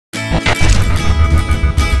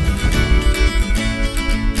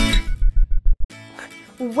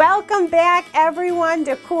Welcome back everyone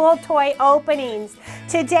to Cool Toy Openings.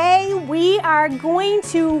 Today we are going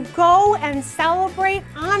to go and celebrate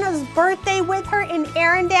Anna's birthday with her in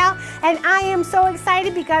Arendelle, and I am so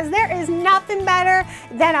excited because there is nothing better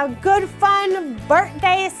than a good fun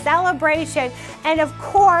birthday celebration. And of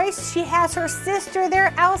course she has her sister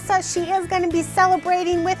there, Elsa. She is going to be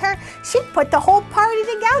celebrating with her. She put the whole party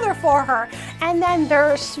together for her. And then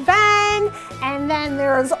there's Sven, and then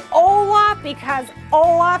there's Olaf, because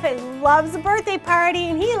Olaf loves a birthday party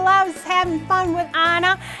and he loves having fun with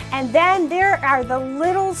Anna. And then there are the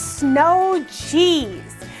little Snowgies.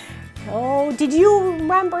 Oh, did you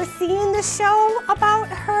remember seeing the show about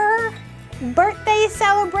her birthday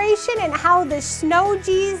celebration and how the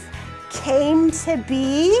Snowgies came to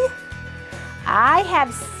be? I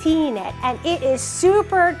have seen it and it is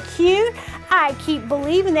super cute. I keep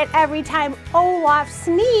believing that every time Olaf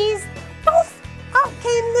sneezed, poof, out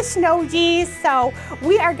came the Snowgies. So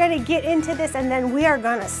we are going to get into this and then we are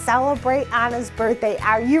going to celebrate Anna's birthday.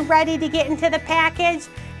 Are you ready to get into the package?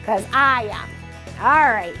 Because I am.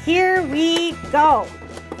 All right, here we go.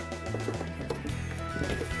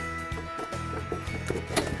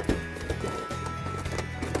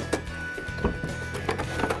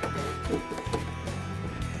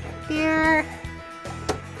 Here.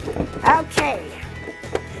 Okay,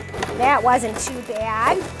 that wasn't too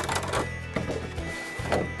bad.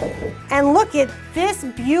 And look at this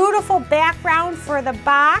beautiful background for the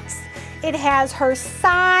box. It has her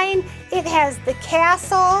sign, it has the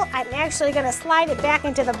castle. I'm actually going to slide it back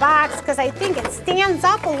into the box because I think it stands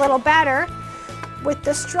up a little better with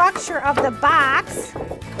the structure of the box.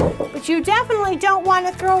 But you definitely don't want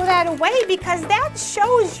to throw that away because that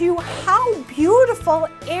shows you how beautiful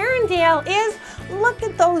Arendelle is. Look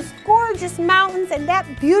at those gorgeous mountains and that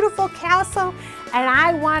beautiful castle. And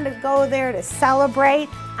I want to go there to celebrate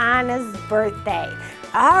Anna's birthday.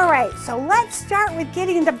 All right, so let's start with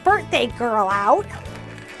getting the birthday girl out.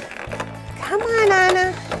 Come on,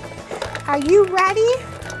 Anna. Are you ready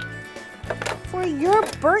for your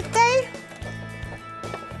birthday?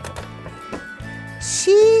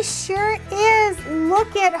 She sure is.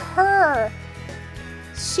 Look at her.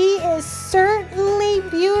 She is certainly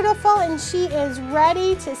beautiful and she is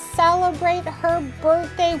ready to celebrate her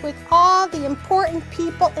birthday with all the important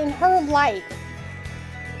people in her life.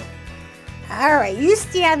 All right, you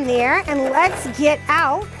stand there and let's get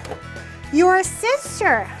out your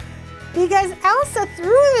sister, because Elsa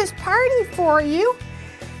threw this party for you.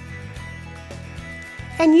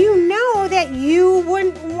 And you know that you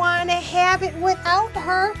wouldn't want to have it without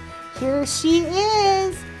her. Here she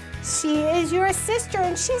is. She is your sister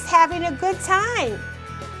and she's having a good time.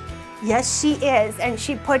 Yes, she is. And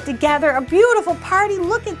she put together a beautiful party.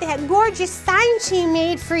 Look at that gorgeous sign she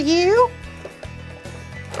made for you.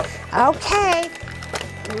 Okay,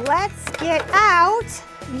 let's get out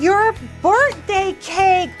your birthday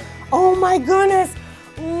cake. Oh my goodness.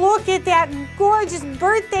 Look at that gorgeous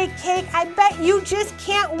birthday cake. I bet you just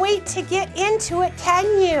can't wait to get into it, can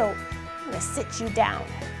you? I'm gonna sit you down.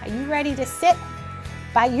 Are you ready to sit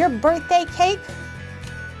by your birthday cake?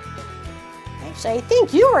 Actually, I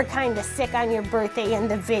think you were kind of sick on your birthday in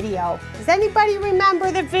the video. Does anybody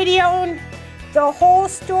remember the video and the whole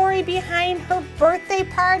story behind her birthday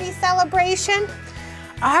party celebration?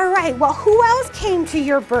 All right, well, who else came to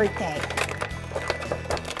your birthday?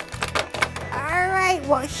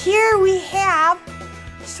 Well, here we have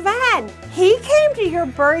Sven. He came to your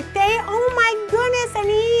birthday. Oh my goodness, and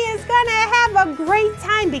he is gonna have a great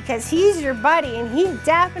time because he's your buddy and he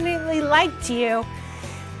definitely liked you.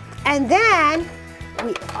 And then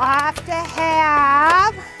we have to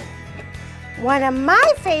have one of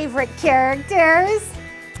my favorite characters,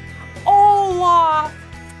 Olaf.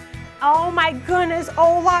 Oh my goodness,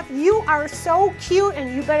 Olaf, you are so cute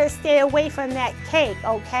and you better stay away from that cake,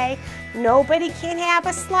 okay? Nobody can have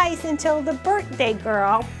a slice until the birthday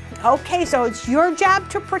girl. Okay, so it's your job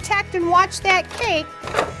to protect and watch that cake.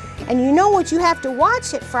 And you know what you have to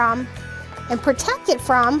watch it from and protect it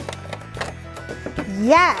from?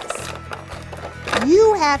 Yes,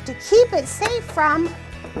 you have to keep it safe from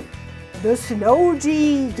the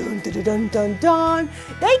Snowgies. Dun, dun, dun, dun, dun.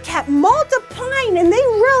 They kept multiplying and they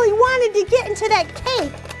really wanted to get into that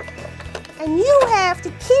cake. And you have to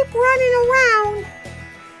keep running around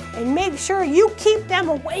and make sure you keep them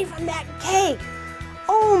away from that cake.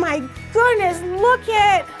 Oh my goodness, look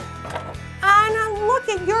at Anna, look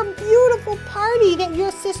at your beautiful party that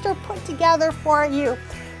your sister put together for you.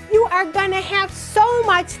 You are gonna have so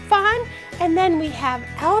much fun. And then we have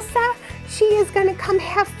Elsa. she is gonna come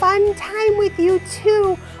have fun time with you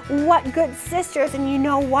too. What good sisters. And you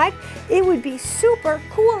know what? It would be super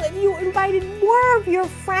cool if you invited more of your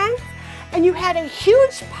friends and you had a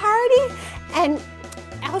huge party and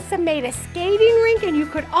Elsa made a skating rink and you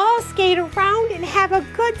could all skate around and have a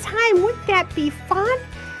good time. Wouldn't that be fun?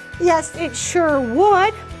 Yes, it sure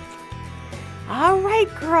would. All right,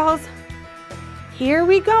 girls, here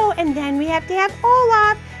we go. And then we have to have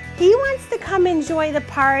Olaf. He wants to come enjoy the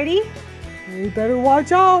party. You better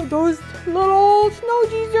watch out. Those little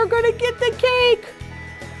Snowgies are gonna get the cake.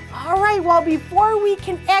 All right, well, before we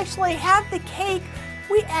can actually have the cake,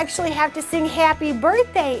 we actually have to sing happy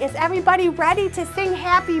birthday. Is everybody ready to sing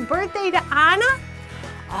happy birthday to Anna?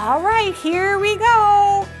 All right, here we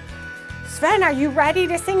go. Sven, are you ready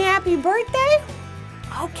to sing happy birthday?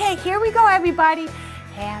 Okay, here we go, everybody.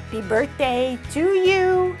 Happy birthday to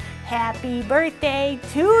you. Happy birthday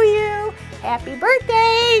to you. Happy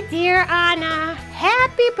birthday, dear Anna.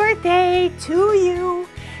 Happy birthday to you.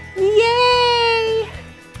 Yay!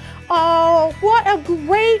 Oh, what a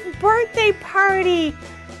great birthday party.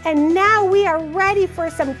 And now we are ready for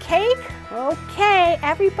some cake. Okay,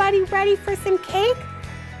 everybody ready for some cake?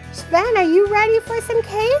 Sven, are you ready for some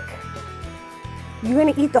cake? You're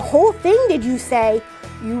gonna eat the whole thing, did you say?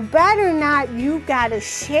 You better not, you gotta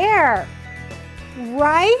share,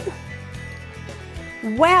 right?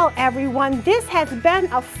 Well, everyone, this has been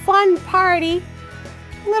a fun party.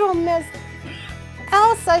 Little Miss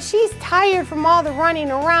Elsa, she's tired from all the running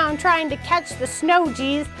around trying to catch the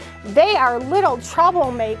Snowgies. They are little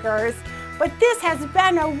troublemakers. But this has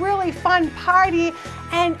been a really fun party.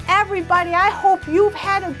 And everybody, I hope you've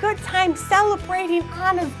had a good time celebrating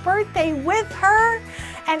Anna's birthday with her.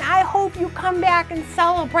 And I hope you come back and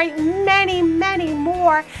celebrate many, many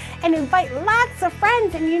more and invite lots of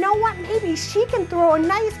friends. And you know what? Maybe she can throw a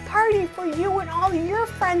nice party for you and all your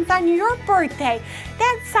friends on your birthday.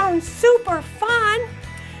 That sounds super fun.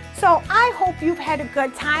 So I hope you've had a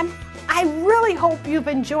good time. I really hope you've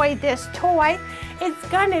enjoyed this toy. It's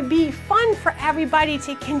gonna be fun for everybody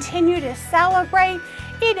to continue to celebrate.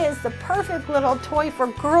 It is the perfect little toy for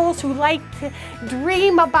girls who like to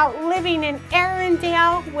dream about living in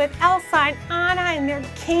Arendelle with Elsa and Anna in their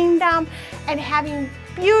kingdom and having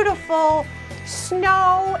beautiful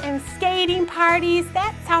snow and skating parties.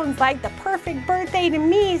 That sounds like the perfect birthday to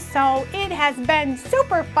me, so it has been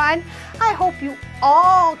super fun. I hope you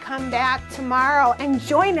all come back tomorrow and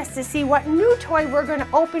join us to see what new toy we're going to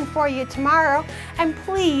open for you tomorrow. And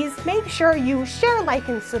please make sure you share, like,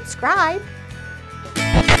 and subscribe.